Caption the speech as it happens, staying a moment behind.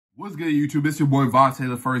What's good, YouTube? It's your boy Vontae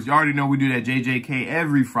the First. You already know we do that JJK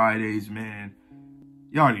every Fridays, man.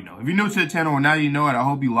 You already know. If you're new to the channel, and now you know it, I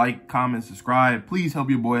hope you like, comment, subscribe. Please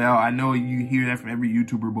help your boy out. I know you hear that from every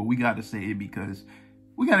YouTuber, but we got to say it because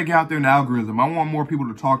we got to get out there in the algorithm. I want more people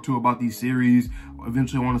to talk to about these series.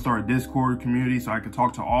 Eventually, I want to start a Discord community so I can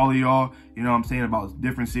talk to all of y'all, you know what I'm saying, about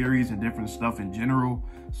different series and different stuff in general.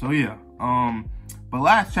 So, yeah. But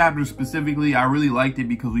last chapter specifically, I really liked it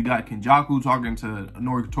because we got Kenjaku talking to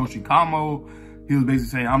Noritoshi Kamo. He was basically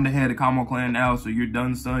saying, I'm the head of Kamo clan now, so you're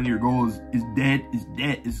done, son. Your goal is dead. It's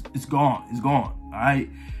dead. It's gone. It's gone. All right?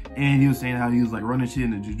 And he was saying how he was like running shit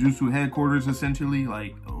in the Jujutsu headquarters, essentially,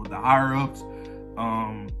 like the higher ups.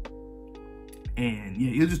 And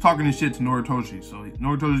yeah, he was just talking this shit to Noritoshi. So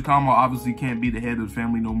Noritoshi Kamo obviously can't be the head of the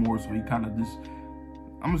family no more, so he kind of just,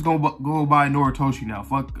 I'm just gonna go by Noritoshi now.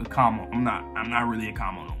 Fuck a Kamo. I'm not really a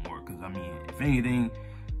Kamo no more. Cause I mean, if anything,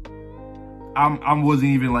 I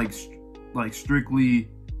wasn't even like strictly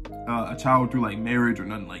a child through like marriage or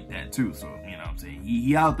nothing like that too. So you know what I'm saying,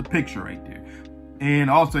 he out the picture right there. And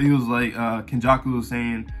also he was like, Kenjaku was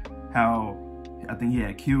saying how I think he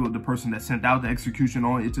had killed the person that sent out the execution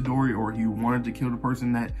on Itadori, or he wanted to kill the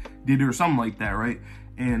person that did it or something like that, right?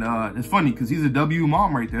 And it's funny because he's a W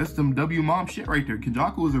mom right there. That's some W mom shit right there.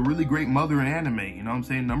 Kenjaku is a really great mother in anime. You know what I'm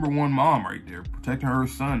saying? #1 mom right there. Protecting her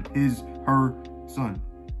son. Her son.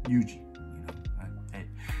 Yuji. You know, hey.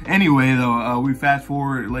 Anyway, though, we fast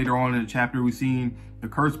forward later on in the chapter. We seen the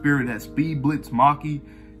cursed spirit that speed blitz Maki.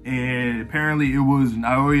 And apparently it was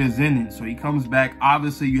Naoya Zenin. So he comes back.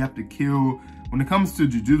 Obviously, you have to kill. When it comes to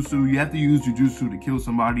Jujutsu, you have to use Jujutsu to kill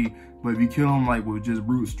somebody. But if you kill them like with just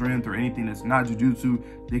brute strength or anything that's not Jujutsu,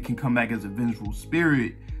 they can come back as a vengeful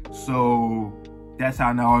spirit. So that's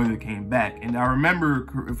how Naoya came back. And I remember,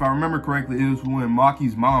 if I remember correctly, it was when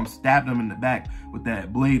Maki's mom stabbed him in the back with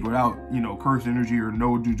that blade without, you know, curse energy or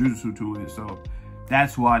no Jujutsu to it. So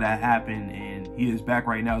that's why that happened. And he is back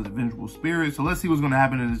right now as a vengeful spirit. So let's see what's going to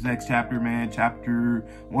happen in this next chapter, man. Chapter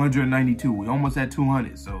 192. We almost at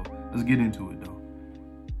 200. So let's get into it, though.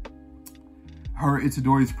 Her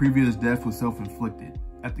Itadori's previous death was self-inflicted.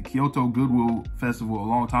 At the Kyoto Goodwill Festival a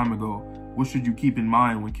long time ago, what should you keep in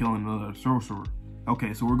mind when killing another sorcerer?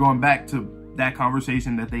 Okay, so we're going back to that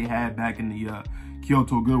conversation that they had back in the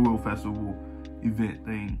Kyoto Goodwill Festival event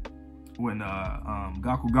thing when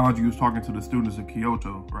Gaku Ganji was talking to the students of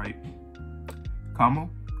Kyoto, right? Kamo?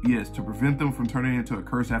 Yes, to prevent them from turning into a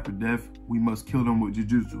curse after death, we must kill them with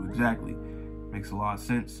Jujutsu. Exactly. Makes a lot of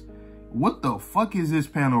sense. What the fuck is this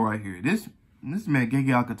panel right here? This man, Gege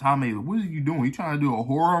Akatame, what are you doing? You trying to do a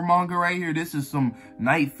horror manga right here? This is some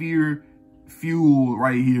Night Fear fuel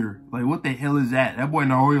right here. Like, what the hell is that? That boy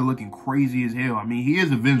Naoya looking crazy as hell. I mean, he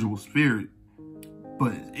is a vengeful spirit,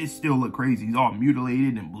 but it still look crazy. He's all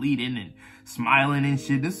mutilated and bleeding and smiling and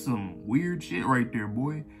shit. This is some weird shit right there,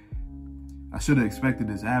 boy. I should have expected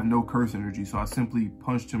this. I have no curse energy, so I simply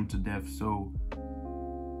punched him to death. So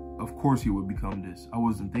of course he would become this. I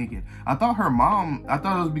wasn't thinking. I thought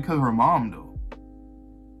it was because of her mom, though.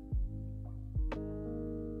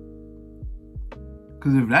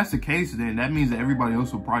 Because if that's the case, then that means that everybody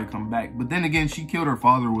else will probably come back. But then again, she killed her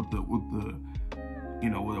father with you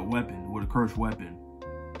know, with a weapon, with a cursed weapon.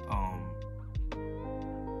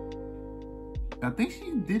 I think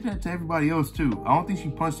she did that to everybody else too. I don't think she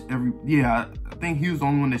punched I think he was the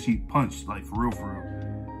only one that she punched, like for real.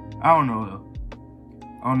 I don't know though.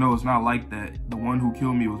 I don't know, it's not like that. The one who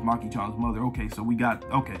killed me was Maki-chan's mother. Okay, so we got,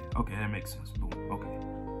 okay, that makes sense. Boom,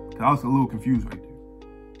 okay. Cause I was a little confused right there.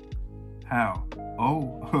 How?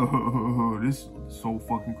 Oh, this is so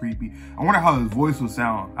fucking creepy. I wonder how his voice will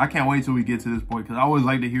sound. I can't wait till we get to this point, because I always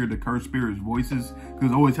like to hear the cursed spirit's voices,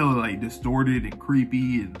 because I always tell it like distorted and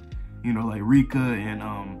creepy, and you know, like Rika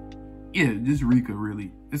and yeah, just Rika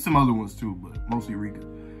really. There's some other ones too, but mostly Rika.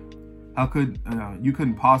 How could you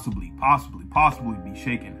couldn't possibly be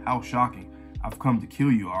shaken? How shocking! I've come to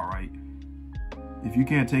kill you, all right. If you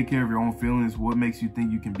can't take care of your own feelings, what makes you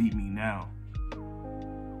think you can beat me now?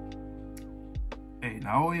 Hey,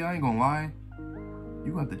 Naoya, I ain't gonna lie.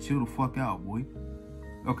 You got to chill the fuck out, boy.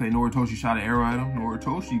 Okay, Noritoshi shot an arrow at him.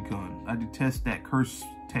 Noritoshi-kun. I detest that curse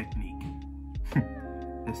technique.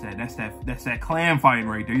 That's that clan fighting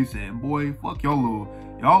right there. You said, boy, fuck y'all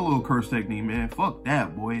little curse technique, man. Fuck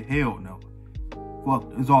that, boy. Hell no.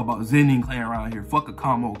 Fuck, it's all about Zenin clan around here. Fuck a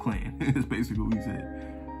Kamo clan. That's basically what he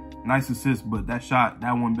said. Nice assist, but that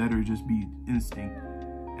one better just be instinct.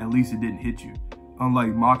 At least it didn't hit you. Unlike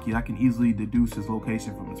Maki, I can easily deduce his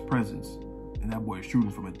location from his presence. And that boy is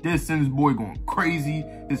shooting from a distance. Boy going crazy.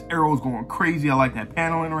 His arrow's going crazy. I like that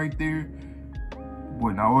paneling right there.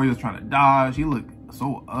 Boy, Naoya's trying to dodge. He looked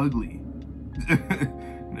so ugly.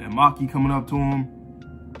 And Maki coming up to him.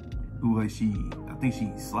 Ooh, like I think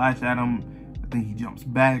she slashed at him. I think he jumps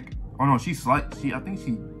back. Oh no, she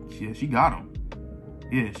got him.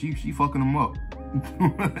 Yeah, she fucking him up.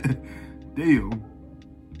 Damn.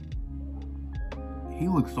 He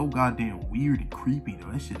looks so goddamn weird and creepy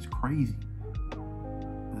though. That shit's crazy.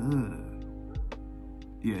 Ugh.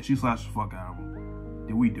 Yeah, she slashed the fuck out of him.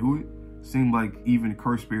 Did we do it? Seemed like even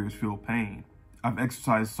cursed spirits feel pain. I've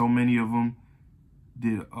exercised so many of them.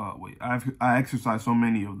 I exercised so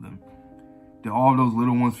many of them. Did all those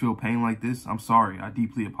little ones feel pain like this? I'm sorry. I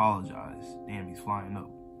deeply apologize. Damn, he's flying up.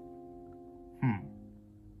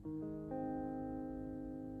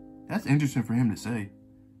 That's interesting for him to say.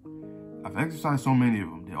 I've exercised so many of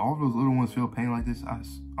them. Did all those little ones feel pain like this?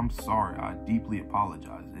 I'm sorry. I deeply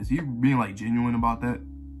apologize. Is he being like genuine about that?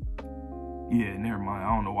 Yeah, never mind.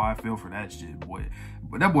 I don't know why I fell for that shit, boy.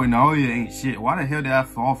 But that boy Naoya ain't shit. Why the hell did I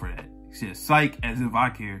fall for that? He said, psych, as if I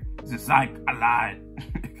care. He said, psych, I lied.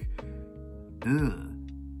 Ugh.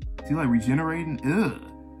 Is he like regenerating? Ugh.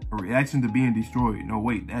 A reaction to being destroyed. No,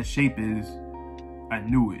 wait, that shape is... I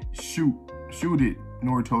knew it. Shoot it,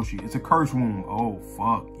 Noritoshi. It's a curse wound. Oh,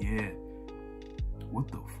 fuck, yeah.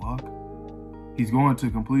 What the fuck? He's going to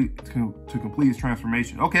complete his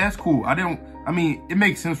transformation. Okay, that's cool. I mean, it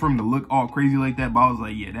makes sense for him to look all crazy like that, but I was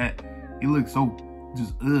like, yeah, he looks so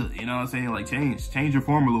just, ugh, you know what I'm saying? Like, change your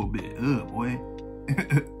form a little bit. Ugh, boy.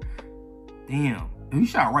 Damn. He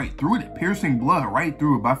shot right through it. Piercing blood right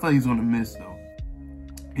through it, but I feel like he's gonna miss, though.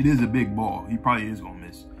 It is a big ball. He probably is gonna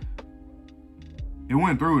miss. It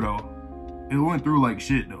went through, though. It went through like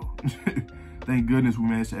shit, though. Thank goodness we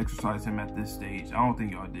managed to exercise him at this stage. I don't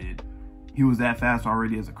think y'all did. He was that fast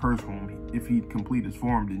already as a curse form. If he'd complete his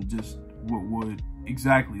form, then just what would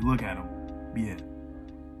exactly look at him. Yeah.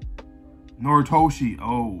 Noritoshi.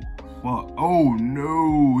 Oh, fuck. Oh,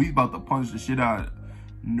 no. He's about to punch the shit out of it.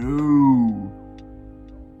 No.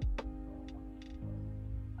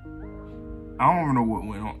 I don't even know what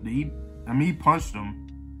went on. He punched him.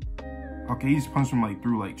 Okay, he's punched him like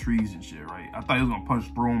through like trees and shit, right? I thought he was gonna punch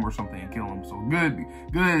through him or something and kill him. So good.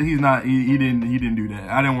 He's not. He didn't do that.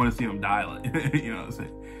 I didn't want to see him die. Like, you know what I'm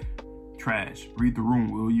saying? Trash. Read the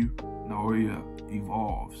room, will you? Naoya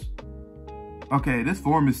evolves. Okay, this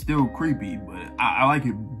form is still creepy, but I like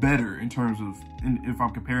it better in terms of if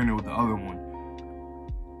I'm comparing it with the other one.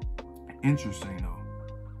 Interesting though.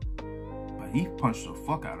 But he punched the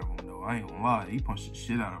fuck out of him though. I ain't gonna lie. He punched the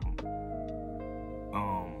shit out of him.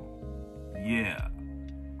 Yeah.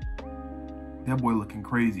 That boy looking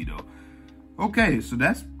crazy though. Okay, so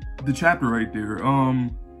that's the chapter right there.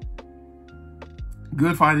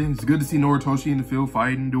 Good fighting. It's good to see Noritoshi in the field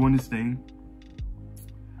fighting, doing his thing.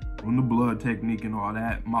 Doing the blood technique and all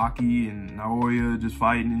that. Maki and Naoya just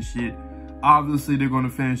fighting and shit. Obviously, they're going to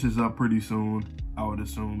finish this up pretty soon, I would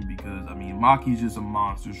assume, because, I mean, Maki's just a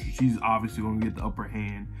monster. She's obviously going to get the upper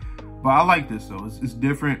hand. But I like this, though. It's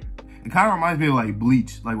different. It kind of reminds me of, like,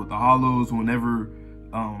 Bleach, like, with the hollows, whenever,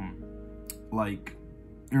 like,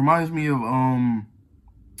 it reminds me of,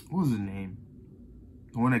 what was his name?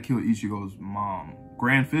 The one that killed Ichigo's mom.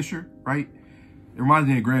 Grand Fisher, right? It reminds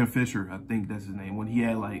me of Grand Fisher, I think that's his name. When he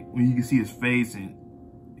had, like, when you can see his face and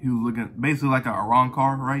he was looking basically like a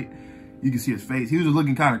Arankar, right? You can see his face. He was just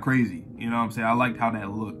looking kind of crazy. You know what I'm saying? I liked how that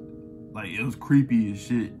looked. Like, it was creepy as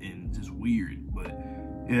shit and just weird. But,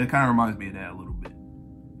 yeah, it kind of reminds me of that a little bit.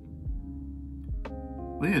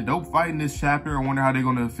 But, yeah, dope fight in this chapter. I wonder how they're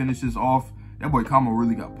going to finish this off. That boy Kamo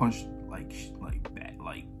really got punched, like that.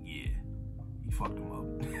 Like, yeah. He fucked him up.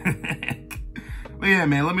 But yeah,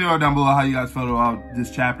 man, let me know down below how you guys felt about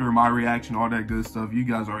this chapter, my reaction, all that good stuff. You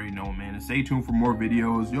guys already know, man. And stay tuned for more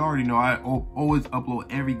videos. You already know I always upload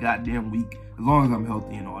every goddamn week, as long as I'm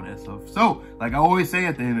healthy and all that stuff. So, like I always say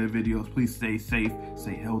at the end of the videos, please stay safe,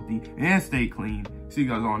 stay healthy, and stay clean. See you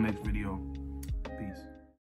guys on the next video. Peace.